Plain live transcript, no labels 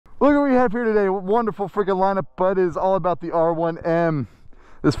Look what we have here today. Wonderful freaking lineup, but it is all about the R1M.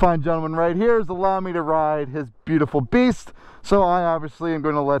 This fine gentleman right here has allowed me to ride his beautiful beast, so I obviously am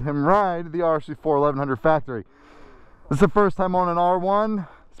going to let him ride the RC4 1100 factory. This is the first time on an R1,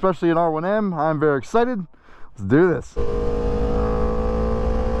 especially an R1M. I'm very excited. Let's do this.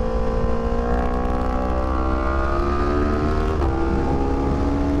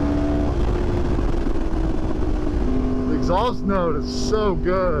 The exhaust note is so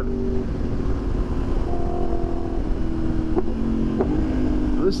good.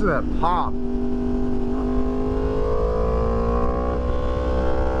 Listen to that pop.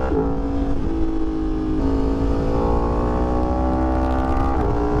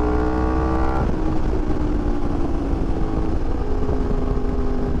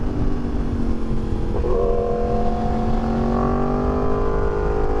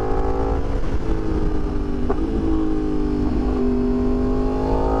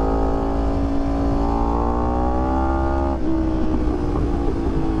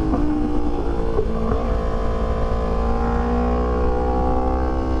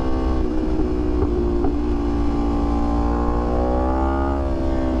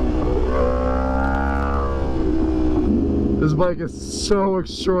 This bike is so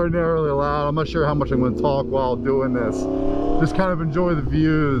extraordinarily loud. I'm not sure how much I'm going to talk while doing this. Just kind of enjoy the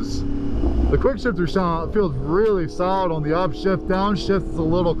views. The quick shifter sound feels really solid on the upshift. Downshift is a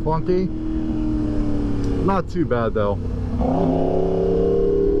little clunky. Not too bad though.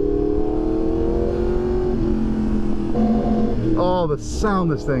 Oh, the sound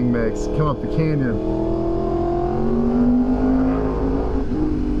this thing makes coming up the canyon.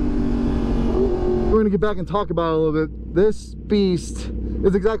 We're going to get back and talk about it a little bit. This beast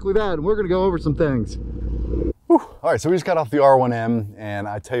is exactly that, and we're going to go over some things. Whew. All right, so we just got off the R1M, and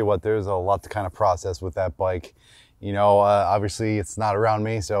I tell you what, there's a lot to kind of process with that bike. You know, obviously it's not around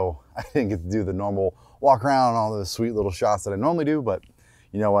me, so I didn't get to do the normal walk around and all those sweet little shots that I normally do, but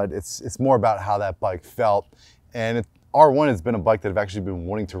you know what, it's more about how that bike felt. And R1 has been a bike that I've actually been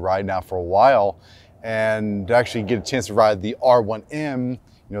wanting to ride now for a while, and to actually get a chance to ride the R1M,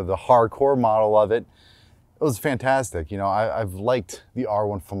 you know, the hardcore model of it, it was fantastic. You know, I've liked the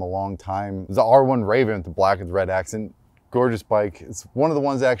R1 from a long time. The R1 Raven with the black and red accent, gorgeous bike. It's one of the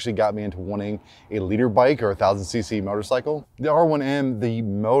ones that actually got me into wanting a leader bike or a 1000cc motorcycle. The R1M, the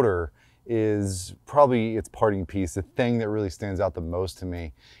motor is probably its parting piece, the thing that really stands out the most to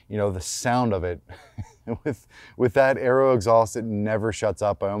me. You know, the sound of it. with that aero exhaust, it never shuts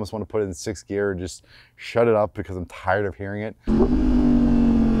up. I almost want to put it in 6th gear and just shut it up because I'm tired of hearing it.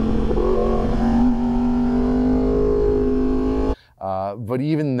 But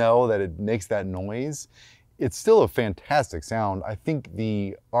even though that it makes that noise, it's still a fantastic sound. I think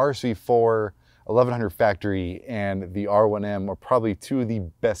the RC4 1100 factory and the R1M are probably two of the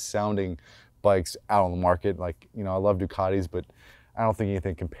best sounding bikes out on the market. Like, you know, I love Ducatis, but I don't think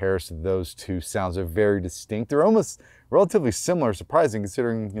anything compares to those two sounds. They're very distinct. They're almost relatively similar, surprising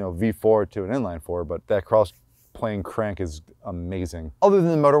considering, you know, V4 to an inline 4, but that cross plane crank is amazing. Other than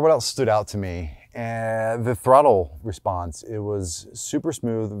the motor, what else stood out to me? The throttle response. It was super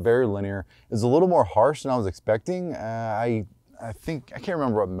smooth, very linear. It was a little more harsh than I was expecting. I think, I can't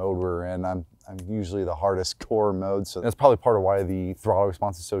remember what mode we're in. I'm usually the hardest core mode, so that's probably part of why the throttle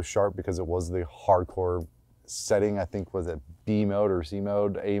response is so sharp, because it was the hardcore setting. I think, was it B mode or C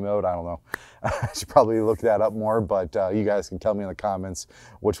mode, A mode? I don't know. I should probably look that up more, but you guys can tell me in the comments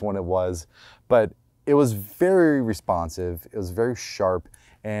which one it was. But it was very responsive, it was very sharp,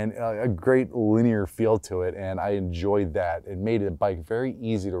 and a great linear feel to it, and I enjoyed that. It made the bike very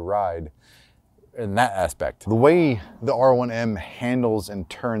easy to ride in that aspect. The way the R1M handles and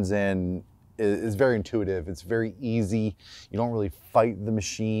turns in is very intuitive. It's very easy. You don't really fight the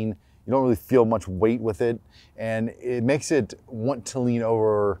machine. You don't really feel much weight with it, and it makes it want to lean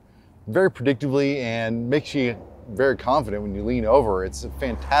over very predictably and makes you very confident when you lean over. It's a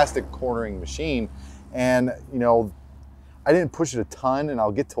fantastic cornering machine, and you know, I didn't push it a ton, and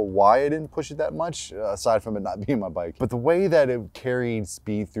I'll get to why I didn't push it that much, aside from it not being my bike. But the way that it carried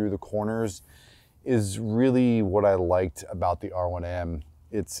speed through the corners is really what I liked about the R1M.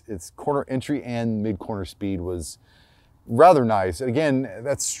 Its corner entry and mid-corner speed was rather nice. Again,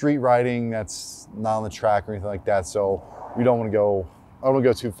 that's street riding, that's not on the track or anything like that, so we don't want to go, I don't want to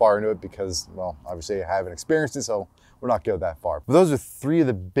go too far into it because, well, obviously I haven't experienced it, so we're not going that far. But those are three of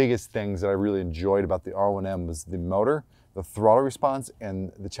the biggest things that I really enjoyed about the R1M: was the motor, the throttle response,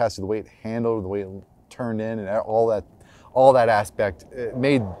 and the chassis, the way it handled, the way it turned in, and all that aspect. It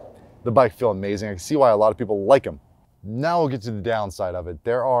made the bike feel amazing. I can see why a lot of people like them. Now we'll get to the downside of it.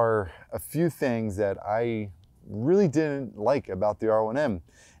 There are a few things that I really didn't like about the R1M,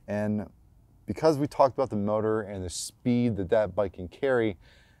 And because we talked about the motor and the speed that that bike can carry,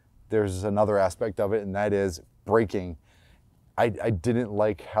 there's another aspect of it, and that is braking. I didn't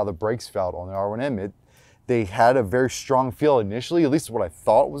like how the brakes felt on the R1M. They had a very strong feel initially, at least what I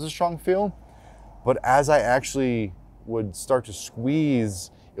thought was a strong feel. But as I actually would start to squeeze,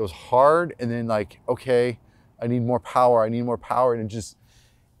 it was hard, and then like, okay, I need more power, and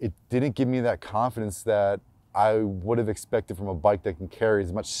it didn't give me that confidence that I would have expected from a bike that can carry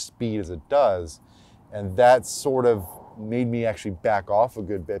as much speed as it does. And that sort of made me actually back off a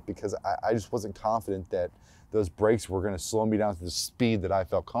good bit, because I just wasn't confident that those brakes were going to slow me down to the speed that I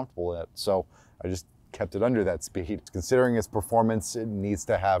felt comfortable at. So I just kept it under that speed. Considering its performance, it needs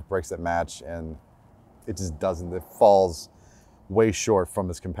to have brakes that match, and it just doesn't. It falls way short from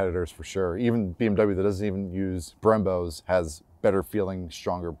its competitors for sure. Even BMW, that doesn't even use Brembos, has better feeling,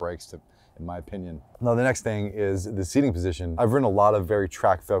 stronger brakes, in my opinion. Now the next thing is the seating position. I've ridden a lot of very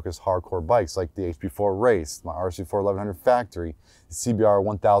track focused hardcore bikes like the HP4 Race, my RC4 1100 Factory, the CBR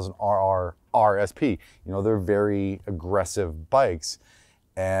 1000 RR RSP. You know, they're very aggressive bikes,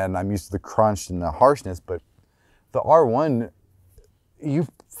 and I'm used to the crunch and the harshness, but the R1, you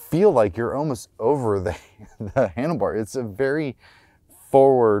feel like you're almost over the handlebar. It's a very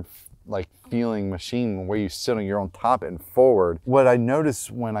forward like feeling machine where you sit on your own top and forward. What I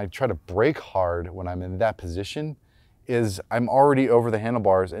notice when I try to brake hard when I'm in that position is I'm already over the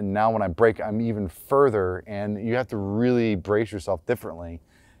handlebars, and now when I brake, I'm even further, and you have to really brace yourself differently.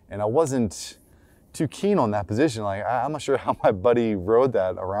 And I wasn't too keen on that position. Like, I'm not sure how my buddy rode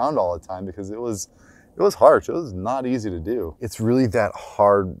that around all the time, because it was harsh. It was not easy to do. It's really that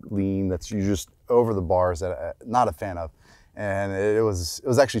hard lean that's you just over the bars that I'm not a fan of. And it was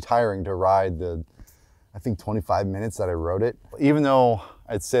actually tiring to ride the, I think 25 minutes that I rode it. Even though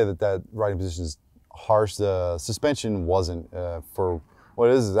I'd say that riding position is harsh, the suspension wasn't. For what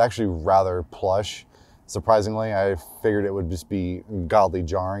it is actually rather plush. Surprisingly, I figured it would just be godly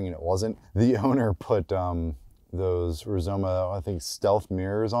jarring, and it wasn't. The owner put those Rizoma, I think, stealth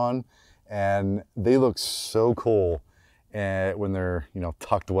mirrors on, and they look so cool when they're, you know,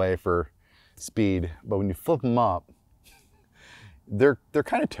 tucked away for speed. But when you flip them up, they're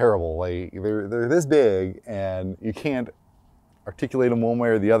kind of terrible. Like they're this big, and you can't articulate them one way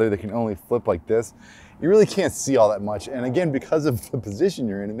or the other. They can only flip like this. You really can't see all that much. And again, because of the position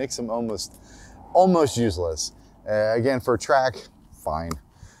you're in, it makes them almost useless. Again, for a track, fine,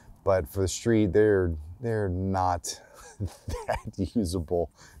 but for the street, they're not that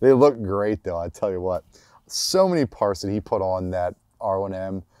usable. They look great though, I tell you what. So many parts that he put on that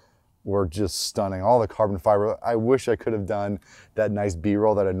R1M were just stunning. All the carbon fiber. I wish I could have done that nice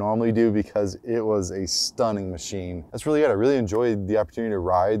B-roll that I normally do, because it was a stunning machine. That's really it. I really enjoyed the opportunity to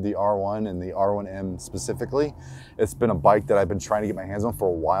ride the R1 and the R1M specifically. It's been a bike that I've been trying to get my hands on for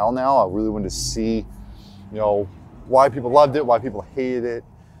a while now. I really wanted to see, you know, why people loved it, why people hated it,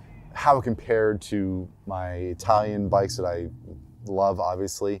 how it compared to my Italian bikes that I love,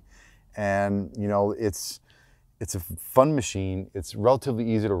 obviously. And, you know, it's a fun machine. It's relatively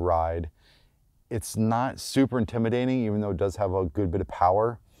easy to ride. It's not super intimidating, even though it does have a good bit of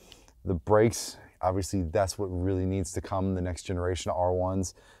power. The brakes, obviously, that's what really needs to come the next generation of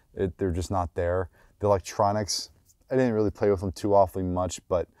R1s. They're just not there. The electronics, I didn't really play with them too awfully much,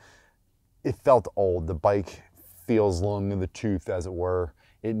 but it felt old. The bike feels long in the tooth, as it were.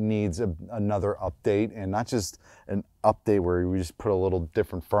 It needs another update, and not just an update where we just put a little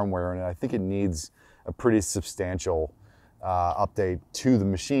different firmware in it. I think it needs a pretty substantial update to the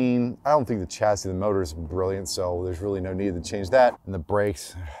machine. I don't think the chassis, the motor is brilliant, so there's really no need to change that. And the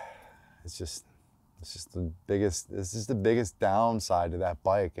brakes, it's just the biggest downside to that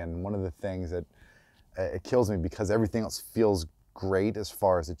bike, and one of the things that it kills me, because everything else feels great as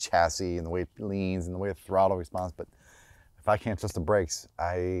far as the chassis and the way it leans and the way the throttle responds, but if I can't trust the brakes,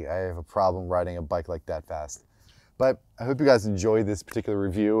 I have a problem riding a bike like that fast. But I hope you guys enjoyed this particular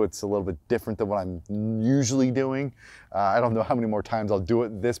review. It's a little bit different than what I'm usually doing. I don't know how many more times I'll do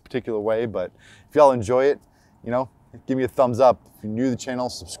it this particular way, but if y'all enjoy it, you know, give me a thumbs up. If you're new to the channel,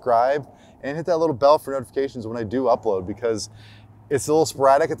 subscribe and hit that little bell for notifications when I do upload, because it's a little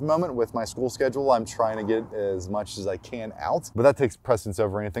sporadic at the moment with my school schedule. I'm trying to get as much as I can out, but that takes precedence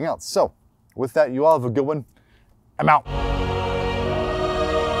over anything else. So with that, you all have a good one. I'm out.